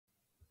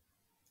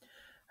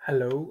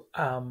Hello.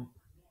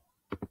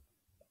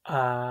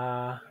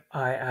 I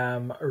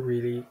am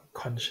really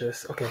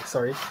conscious. Okay,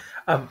 sorry.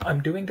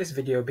 I'm doing this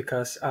video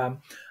because I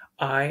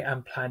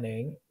am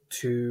planning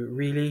to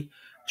really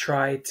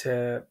try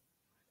to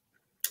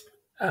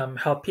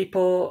help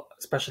people,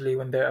 especially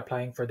when they're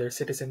applying for their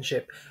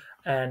citizenship,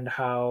 and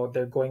how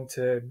they're going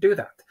to do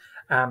that.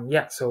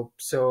 Yeah.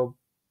 So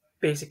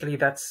basically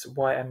that's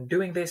why I'm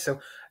doing this.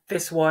 So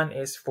this one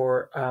is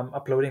for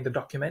uploading the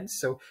documents.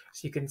 So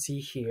you can see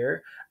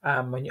here,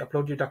 when you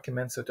upload your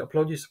documents, so to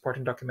upload your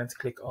supporting documents,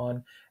 click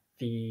on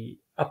the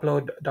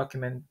upload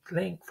document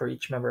link for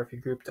each member of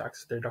your group to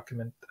access their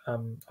document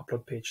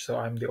upload page. So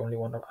I'm the only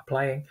one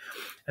applying.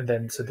 And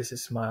then, so this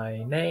is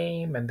my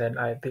name, and then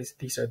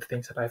these are the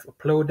things that I've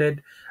uploaded,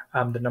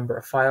 the number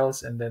of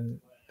files, and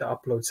then the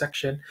upload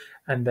section.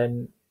 And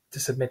then to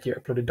submit your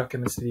uploaded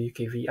documents to the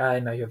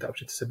UKVI. Now you have the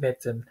option to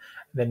submit, and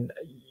then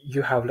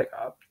you have like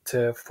up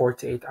to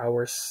 48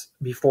 hours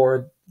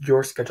before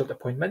your scheduled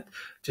appointment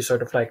to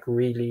sort of like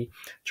really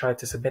try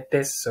to submit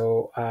this.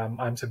 So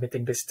I'm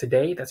submitting this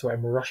today. That's why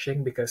I'm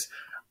rushing, because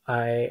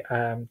I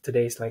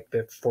today is like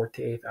the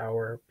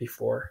 48-hour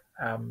before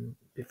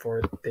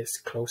this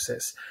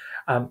closes.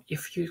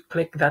 If you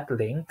click that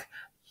link,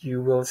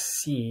 you will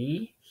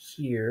see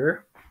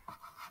here.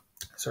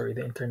 Sorry,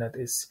 the internet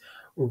is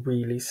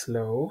really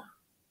slow.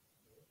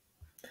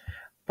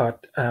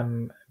 But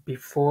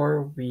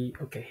before we,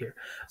 okay, here.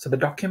 So the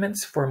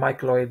documents for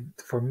Mike Lloyd,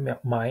 for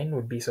mine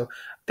would be, so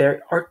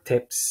there are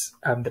tips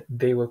that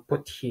they will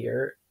put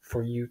here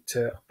for you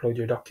to upload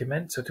your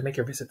document. So to make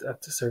your visit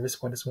at the service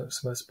point as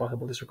soon as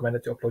possible, it's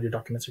recommended to upload your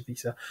documents or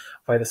visa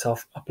via the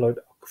self-upload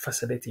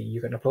facility. You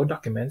can upload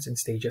documents in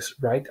stages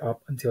right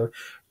up until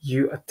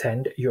you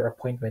attend your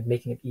appointment,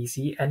 making it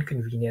easy and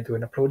convenient.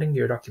 When uploading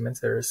your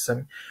documents, there is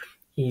some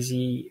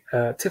easy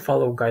to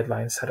follow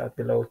guidelines set out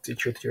below to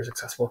ensure that you're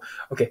successful.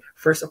 Okay,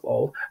 first of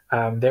all,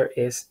 there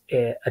is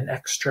an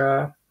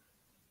extra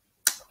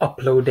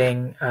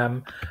uploading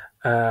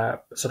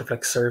sort of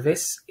like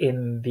service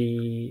in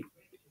the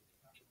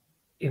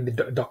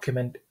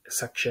document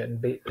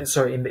section.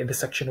 Sorry, in the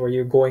section where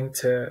you're going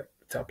to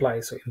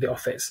apply, so in the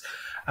office.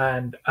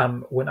 And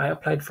when I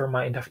applied for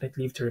my indefinite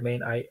leave to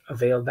remain, I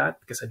availed that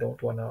because I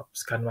don't want to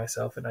scan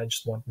myself, and I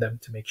just want them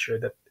to make sure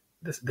that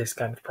they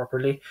scan it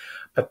properly.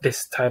 But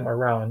this time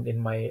around, in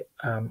my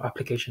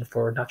application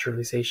for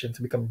naturalization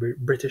to become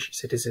British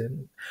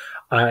citizen,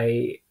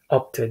 I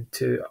opted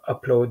to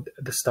upload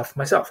the stuff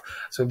myself.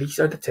 So these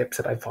are the tips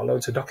that I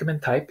followed. So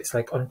document type is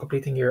like, on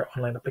completing your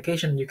online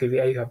application,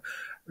 UKVI, you have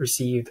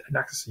received an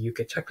access to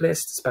UK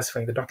checklist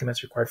specifying the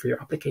documents required for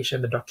your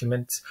application. The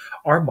documents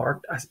are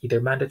marked as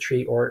either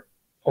mandatory or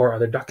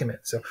other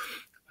documents. So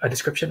a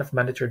description of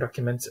mandatory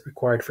documents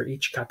required for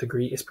each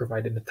category is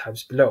provided in the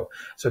tabs below.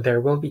 So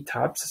there will be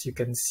tabs, as you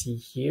can see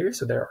here.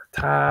 So there are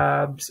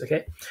tabs,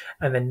 okay?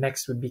 And then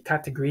next would be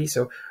category.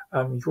 So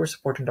your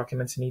supporting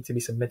documents need to be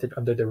submitted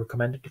under the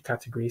recommended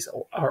categories.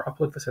 Our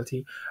upload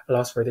facility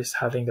allows for this.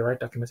 Having the right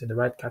documents in the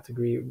right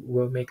category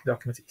will make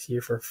documents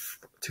easier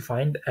to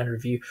find and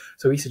review.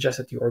 So we suggest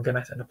that you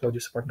organize and upload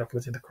your supporting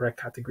documents in the correct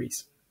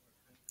categories.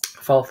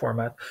 File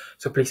format,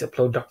 so please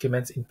upload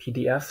documents in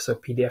PDF, so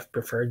PDF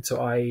preferred.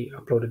 So I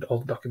uploaded all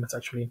the documents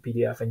actually in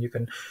PDF, and you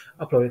can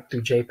upload it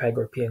to JPEG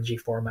or PNG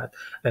format.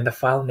 Then the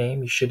file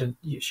name, it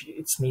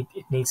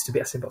needs to be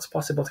as simple as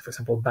possible. So for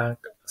example, bank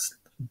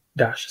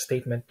dash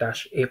statement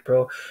dash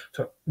April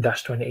so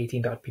dash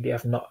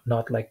 2018.pdf,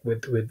 not like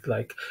with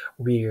like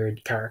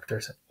weird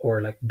characters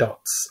or like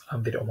dots.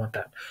 They don't want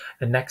that.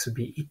 The next would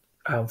be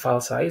file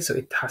size, so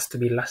it has to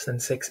be less than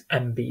 6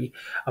 MB.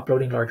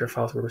 Uploading larger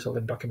files will result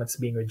in documents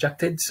being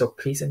rejected, so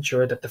please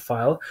ensure that the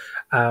file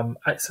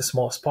is as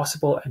small as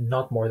possible and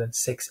not more than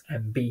 6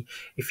 MB.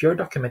 If your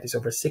document is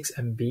over 6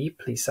 MB,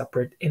 please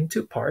separate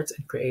into parts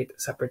and create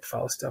separate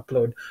files to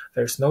upload.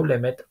 There's no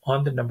limit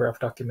on the number of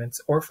documents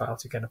or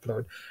files you can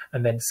upload.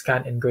 And then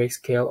scan in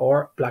grayscale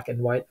or black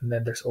and white, and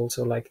then there's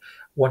also like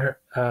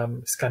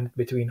scan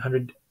between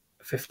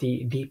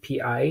 150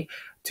 DPI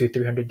to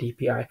 300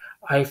 DPI.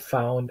 I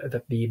found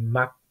that the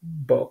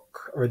MacBook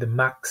or the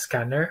Mac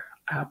Scanner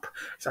app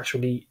is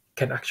actually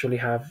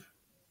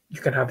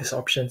you can have these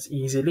options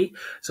easily.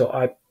 So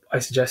I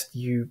suggest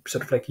you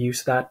sort of like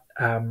use that.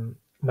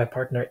 My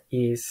partner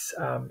is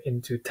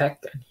into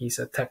tech, and he's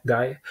a tech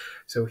guy,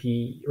 so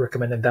he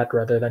recommended that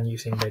rather than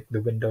using like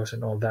the Windows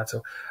and all that.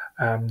 So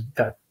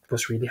that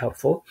was really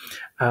helpful.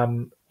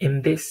 In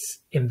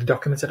the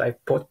documents that I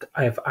put,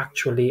 I have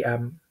actually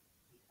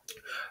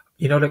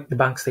like the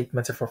bank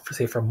statements are for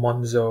say from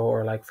Monzo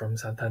or like from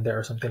Santander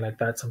or something like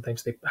that.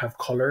 Sometimes they have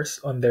colors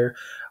on their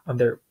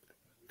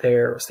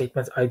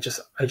statements. I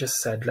just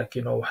said, like,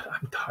 you know what,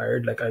 I'm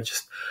tired. Like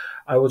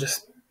I will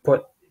just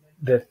put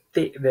the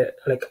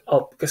like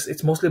up, because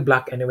it's mostly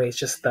black anyway. It's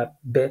just that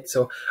bit.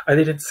 So I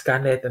didn't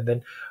scan it and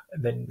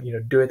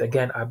then do it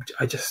again.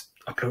 I just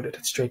uploaded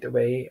it straight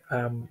away.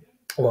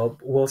 Well,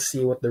 we'll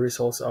see what the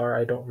results are.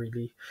 I don't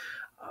really.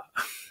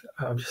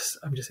 I'm just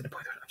in a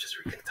point where I'm just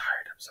really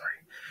tired. I'm sorry.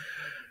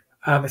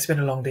 It's been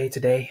a long day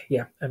today.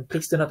 Yeah, and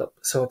please do not.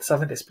 So the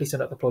seventh is please do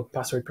not upload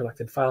password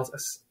protected files,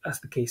 as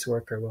the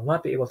caseworker will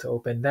not be able to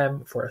open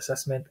them for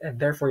assessment, and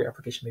therefore your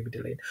application may be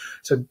delayed.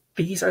 So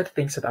these are the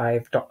things that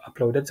I've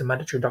uploaded. So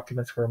mandatory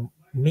documents for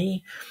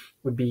me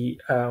would be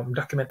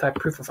document type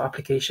proof of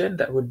application.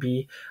 That would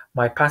be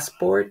my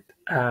passport.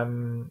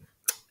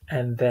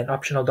 And then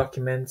optional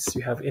documents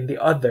you have in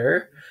the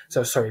other.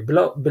 So sorry,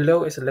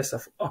 below is a list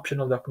of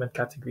optional document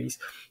categories.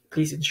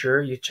 Please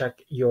ensure you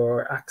check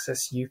your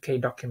Access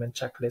UK document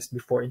checklist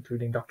before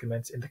including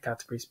documents in the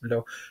categories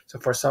below. So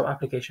for some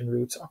application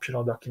routes,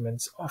 optional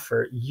documents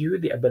offer you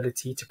the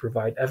ability to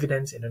provide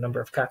evidence in a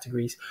number of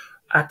categories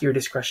at your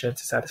discretion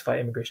to satisfy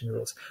immigration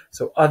rules.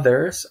 So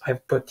others,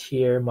 I've put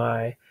here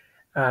my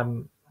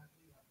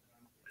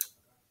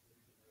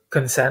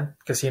consent,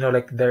 because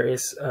like there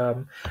is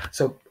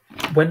so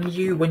when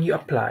you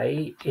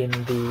apply in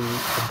the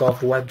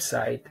above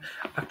website,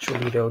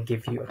 actually they'll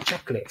give you a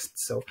checklist.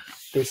 So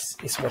this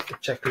is what the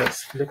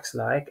checklist looks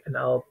like, and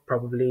I'll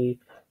probably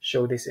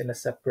show this in a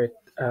separate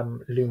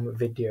Loom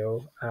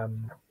video,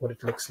 what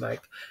it looks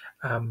like.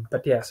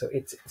 But yeah, so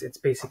it's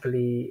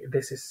basically,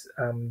 this is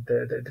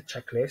the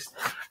checklist,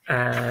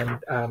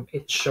 and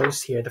it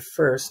shows here the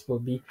first will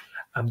be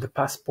the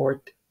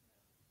passport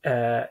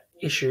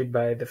issued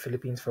by the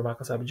Philippines for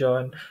Michael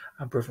Sabjon,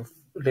 proof of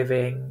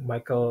living,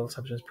 Michael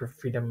Sabjon's proof of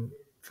freedom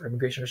for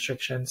immigration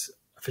restrictions,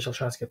 official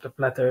transcript of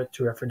letter,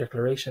 two referee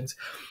declarations,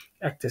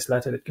 actus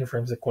letter that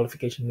confirms the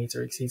qualification meets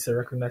or exceeds the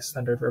recognized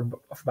standard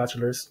of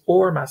bachelor's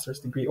or master's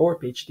degree or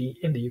PhD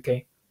in the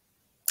UK,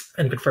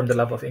 and confirm the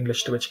level of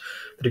English to which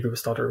the degree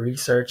was taught or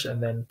research,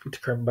 and then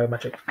confirm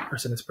biometric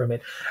residence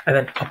permit. And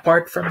then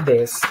apart from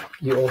this,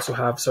 you also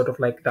have sort of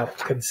like that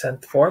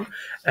consent form,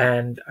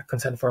 and a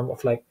consent form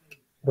of like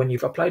when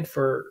you've applied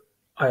for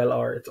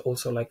ILR, it's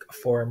also like a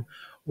form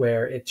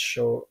where it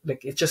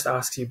just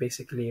asks you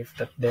basically if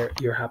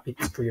that you're happy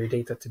for your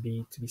data to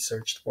be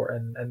searched for,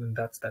 and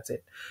that's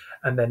it.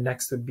 And then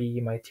next would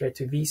be my tier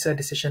 2 visa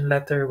decision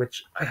letter,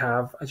 which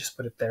I just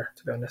put it there.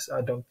 To be honest,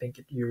 I don't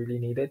think you really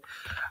need it.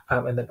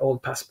 And then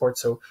old passport,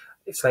 so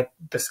it's like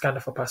the scan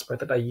of a passport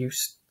that I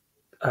used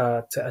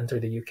to enter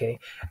the UK.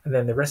 And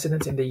then the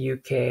residence in the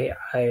UK,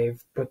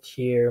 I've put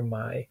here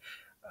my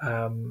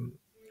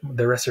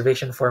the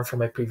reservation form for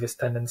my previous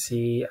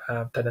tenancy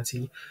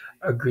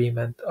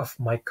agreement of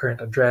my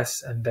current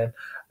address, and then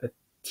the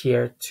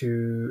tier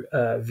 2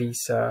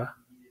 visa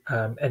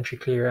entry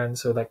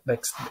clearance. So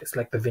it's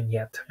like the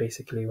vignette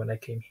basically when I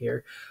came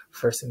here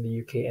first in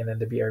the UK, and then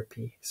the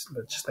BRP,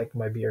 so just like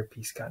my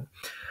BRP scan.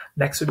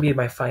 Next would be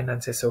my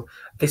finances. So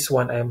this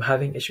one I'm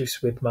having issues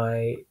with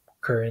my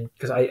current,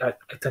 because I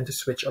tend to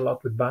switch a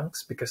lot with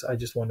banks because I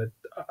just want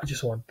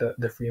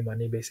the free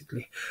money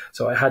basically.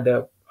 So I had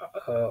a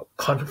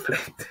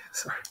conflict.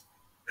 Sorry,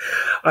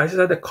 I just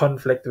had a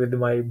conflict with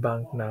my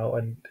bank now,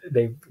 and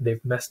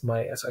they've messed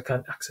so I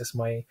can't access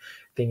my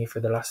thingy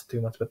for the last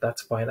 2 months. But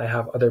that's fine. I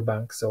have other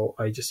banks, so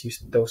I just use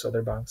those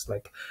other banks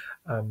like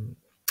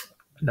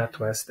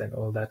NatWest and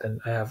all that, and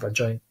I have a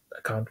joint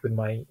account with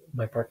my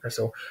partner,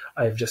 so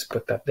I've just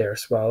put that there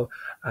as well.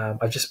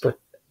 I've just put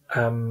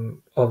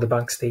all the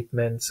bank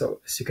statements, so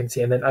as you can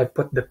see, and then I've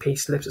put the pay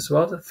slips as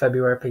well, the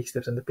February pay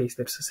slips and the pay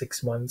slips for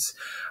 6 months,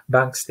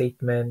 bank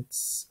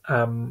statements,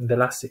 the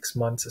last 6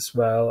 months as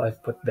well,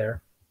 I've put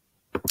there.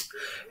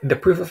 In the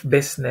proof of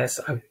business,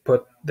 I've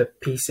put the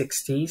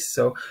P60s.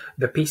 So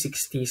the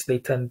P60s, they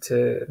tend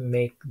to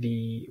make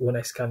when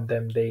I scan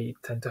them, they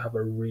tend to have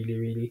a really,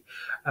 really,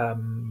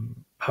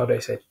 how do I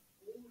say it?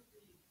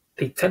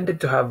 They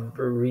tended to have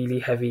a really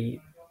heavy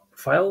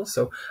files.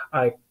 So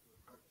I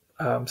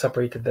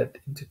separated that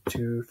into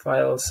 2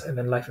 files, and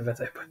then life events,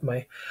 I put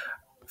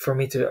for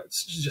me to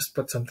just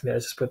put something there, I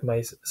just put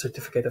my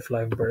certificate of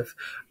live birth.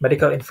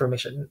 Medical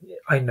information,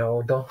 I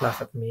know, don't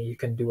laugh at me, you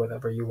can do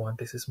whatever you want,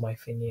 this is my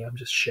thingy, I'm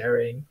just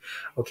sharing.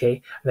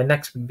 Okay, and the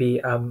next would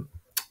be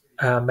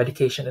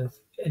medication and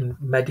in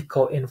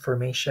medical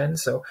information.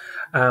 So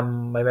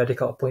my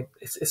medical appointment,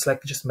 it's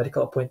like just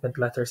medical appointment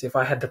letters. If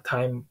I had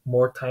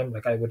more time,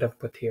 like I would have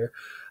put here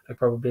like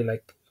probably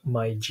like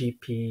my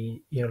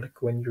GP,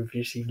 like when you've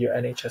received your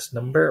NHS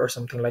number or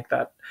something like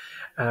that.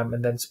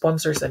 And then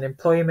sponsors and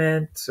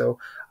employment. So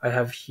I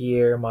have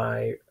here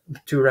my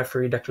 2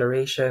 referee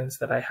declarations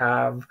that I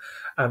have,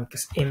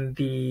 because in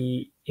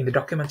the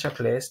document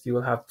checklist you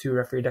will have 2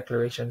 referee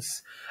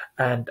declarations,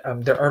 and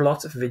there are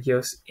lots of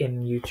videos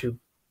in YouTube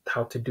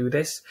how to do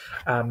this.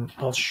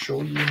 I'll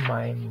show you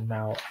mine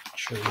now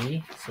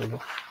actually. So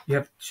you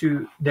have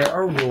there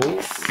are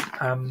rules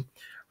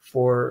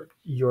for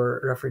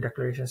your referee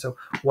declaration. So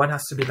one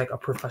has to be like a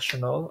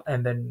professional,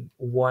 and then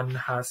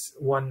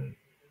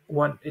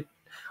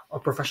a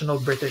professional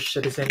British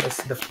citizen is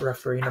the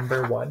referee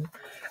number 1,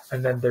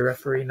 and then the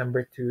referee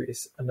number 2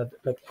 is another,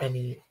 like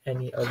any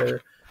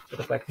other sort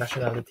of like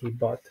nationality,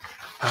 but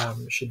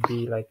should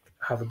be like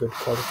have a good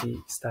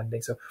quality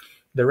standing. So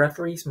the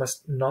referees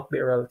must not be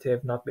a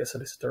relative, not be a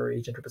solicitor or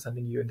agent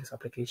representing you in this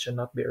application,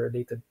 not be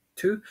related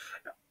to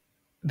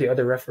the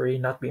other referee,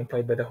 not be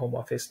employed by the Home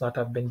Office, not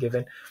have been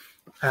given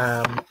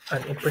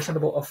an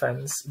imprisonable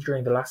offense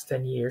during the last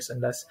 10 years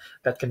unless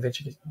that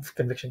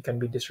conviction can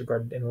be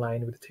disregarded in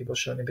line with the table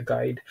shown in the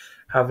guide.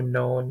 Have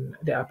known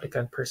the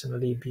applicant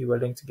personally, be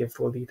willing to give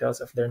full details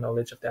of their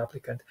knowledge of the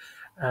applicant.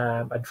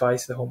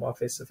 Advise the Home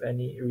Office of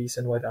any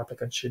reason why the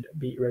applicant should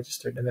be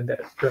registered. And then the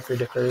referee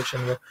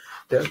declaration will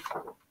the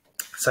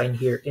sign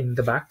here in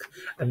the back,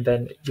 and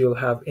then you'll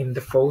have in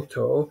the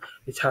photo,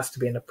 it has to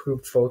be an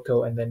approved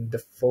photo, and then the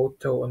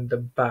photo on the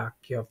back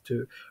you have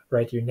to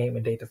write your name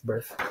and date of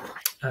birth.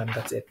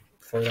 That's it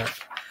for that.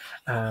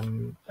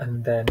 And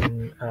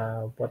then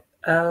what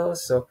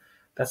else? So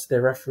that's the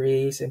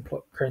referee's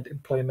current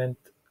employment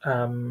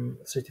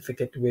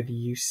certificate with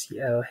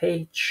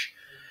UCLH.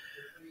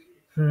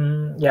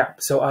 Yeah,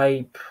 so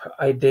I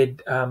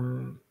did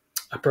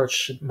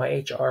approach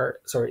my HR,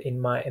 sorry,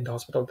 in the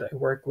hospital that I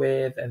work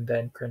with, and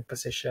then current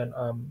position,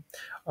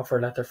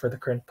 offer letter for the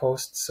current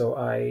post. So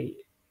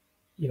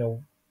you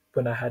know,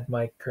 when I had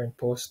my current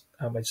post,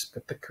 I just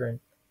put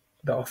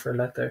the offer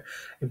letter,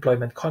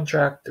 employment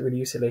contract with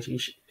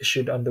UCLH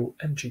issued on the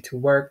entry to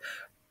work,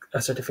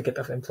 a certificate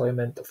of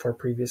employment for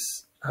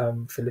previous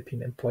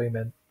Philippine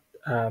employment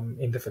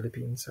in the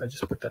Philippines. So I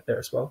just put that there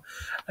as well.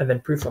 And then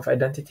proof of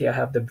identity, I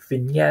have the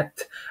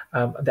vignette,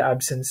 the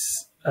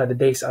absence, the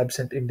days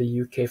absent in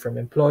the UK from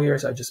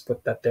employers, I just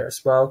put that there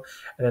as well.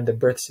 And then the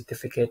birth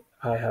certificate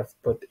I have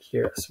put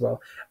here as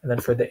well. And then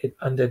for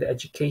under the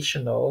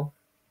educational,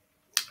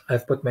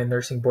 I've put my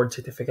nursing board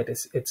certificate.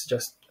 It's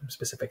just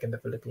specific in the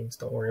Philippines.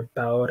 Don't worry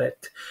about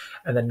it.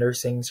 And then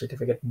nursing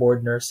certificate,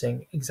 board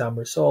nursing exam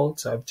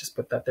results. So I've just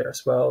put that there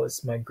as well.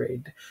 It's my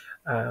grade.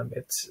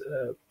 It's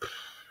a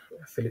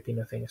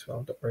Filipino thing as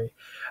well. Don't worry.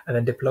 And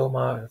then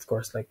diploma, of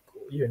course, like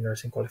your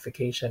nursing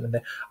qualification. And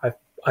then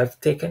I've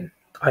taken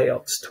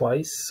IELTS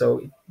twice.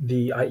 So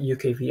the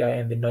UKVI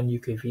and the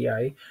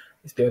non-UKVI.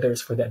 The other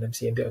is for the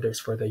NMC and the other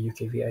is for the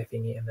UKVI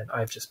thingy, and then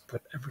I've just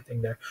put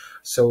everything there.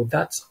 So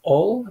that's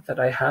all that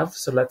I have.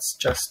 So let's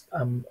just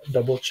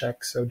double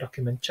check. So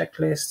document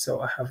checklist.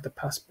 So I have the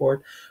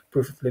passport,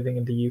 proof of living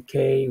in the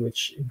UK,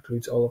 which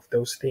includes all of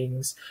those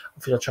things,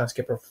 official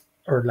transcript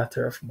or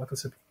letter of medical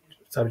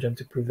subject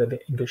to prove that the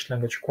English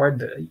language required,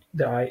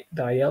 the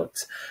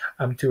IELTS,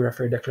 to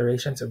refer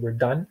declarations. So we're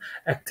done.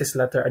 ECTIS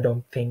letter, I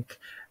don't think.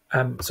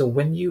 So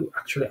when you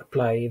actually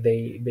apply,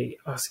 they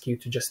ask you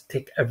to just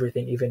tick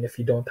everything, even if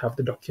you don't have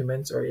the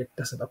documents or it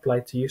doesn't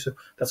apply to you. So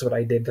that's what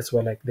I did. That's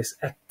why, like, this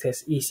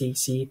ECTIS,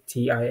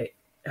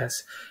 ECCTIS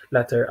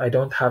letter, I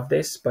don't have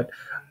this, but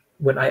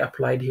when I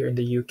applied here in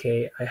the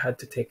UK, I had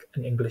to take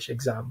an English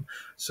exam.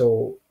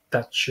 So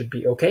that should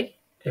be okay,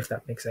 if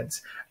that makes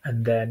sense.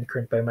 And then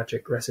current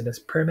biometric residence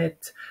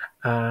permit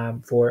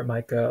for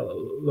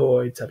Michael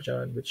Lloyd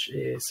Sabjan, which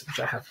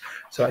I have.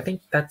 So I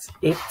think that's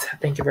it.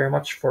 Thank you very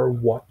much for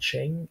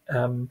watching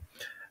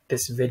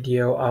this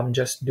video. I'm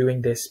just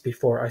doing this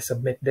before I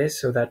submit this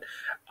so that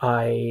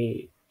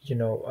I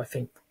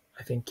think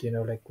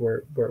like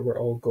we're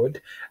all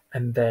good.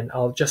 And then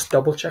I'll just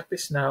double check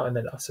this now, and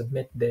then I'll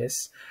submit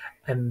this,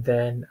 and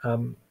then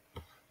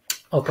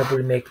I'll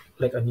probably make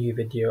like a new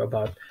video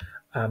about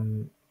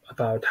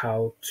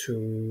how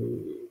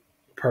to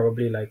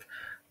probably like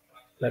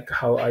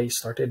how I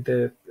started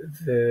the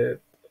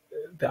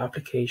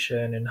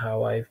application, and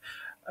how I've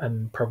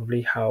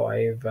probably how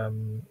I've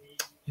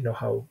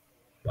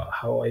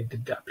how I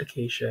did the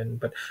application.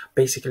 But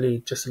basically,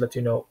 just to let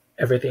you know,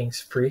 everything's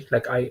free.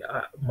 Like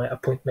my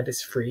appointment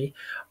is free.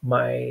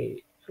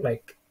 I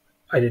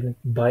didn't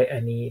buy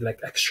any like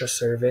extra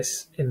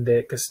service in the,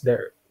 because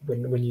there,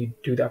 when you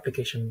do the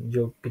application,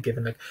 you'll be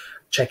given like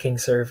checking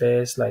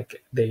service,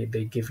 like they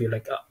give you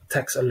like a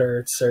text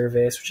alert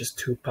service, which is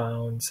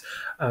 £2,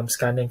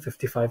 scanning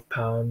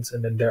 £55,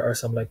 and then there are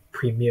some like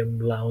premium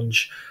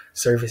lounge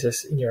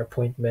services in your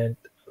appointment,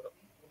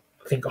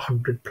 I think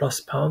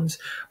 £100+.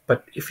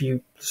 But if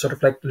you sort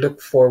of like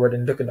look forward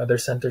and look in other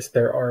centers,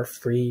 there are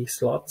free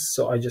slots,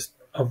 so I just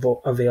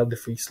availed the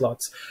free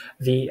slots.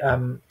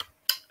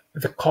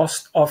 The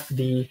cost of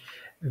the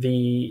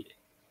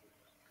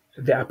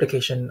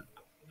application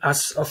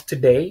as of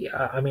today,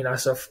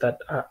 as of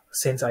that,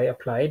 since I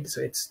applied,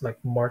 so it's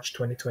like March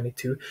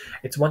 2022,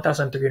 it's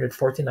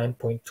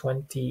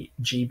 1,349.20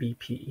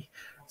 GBP.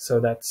 So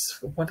that's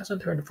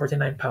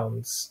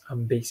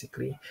 £1,349,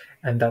 basically,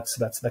 and that's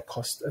the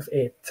cost of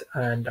it.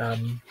 And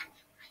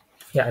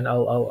yeah, and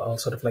I'll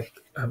sort of like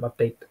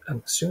update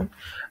soon,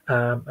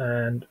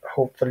 and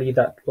hopefully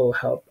that will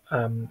help.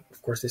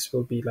 Of course, this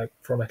will be like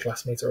for my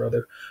classmates or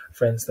other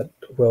friends that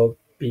will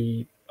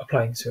be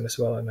applying soon as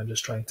well, and I'm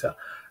just trying to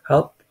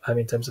help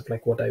in terms of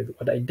like what I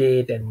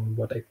did and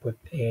what I put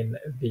in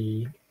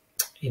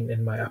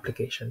my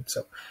application.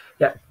 So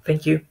yeah,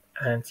 thank you,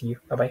 and see you.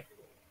 Bye bye.